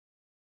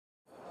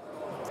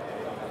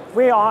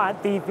We are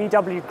at the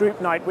VW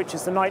Group Night, which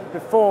is the night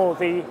before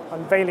the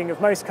unveiling of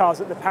most cars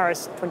at the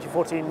Paris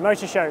 2014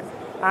 Motor Show.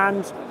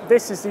 And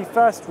this is the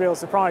first real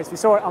surprise. We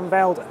saw it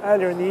unveiled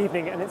earlier in the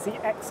evening, and it's the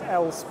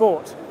XL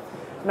Sport.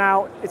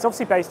 Now, it's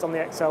obviously based on the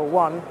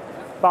XL1,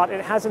 but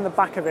it has in the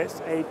back of it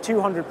a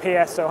 200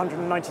 PS, so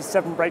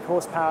 197 brake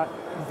horsepower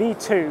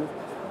V2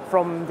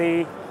 from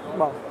the,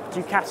 well,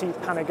 Ducati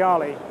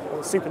Panigale, or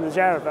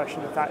Superleggera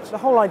version in fact. The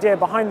whole idea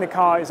behind the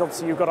car is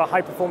obviously you've got a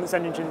high-performance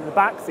engine in the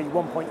back, the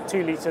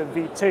 1.2-litre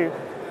V2,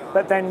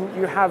 but then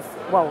you have,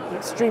 well, an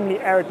extremely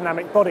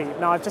aerodynamic body.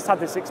 Now, I've just had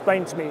this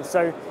explained to me,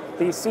 so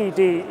the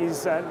CD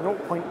is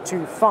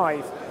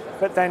 0.25,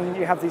 but then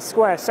you have the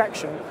square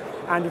section,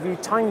 and if you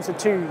times the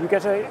two, you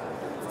get a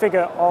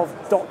figure of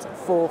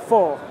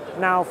 0.44.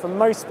 Now, for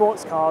most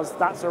sports cars,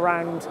 that's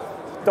around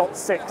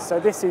 0.6, so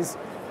this is,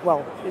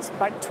 well, it's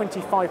about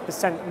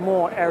 25%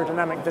 more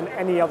aerodynamic than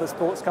any other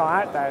sports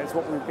car out there, is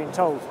what we've been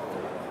told.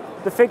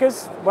 The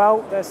figures,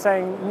 well, they're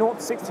saying 0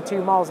 to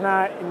 62 miles an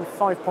hour in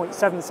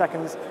 5.7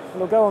 seconds, and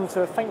it'll go on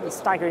to a faintly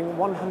staggering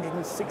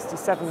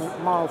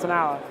 167 miles an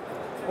hour.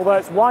 Although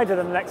it's wider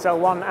than an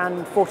XL1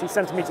 and 40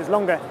 centimetres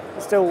longer,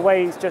 it still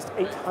weighs just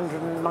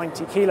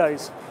 890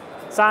 kilos.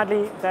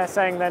 Sadly, they're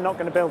saying they're not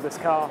going to build this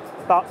car,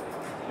 but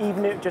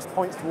even if it just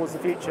points towards the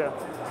future,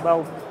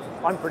 well,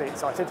 I'm pretty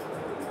excited.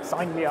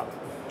 Sign me up.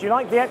 Do you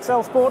like the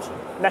XL Sport?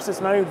 Let us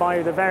know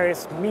by the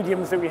various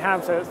mediums that we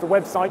have, so it's the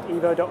website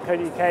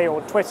evo.co.uk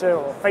or Twitter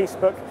or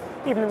Facebook,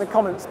 even in the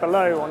comments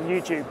below on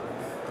YouTube.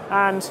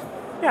 And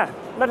yeah,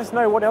 let us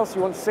know what else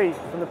you want to see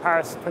from the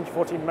Paris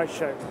 2014 Motor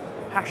Show.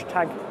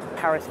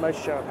 #Paris Motor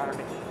Show,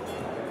 apparently.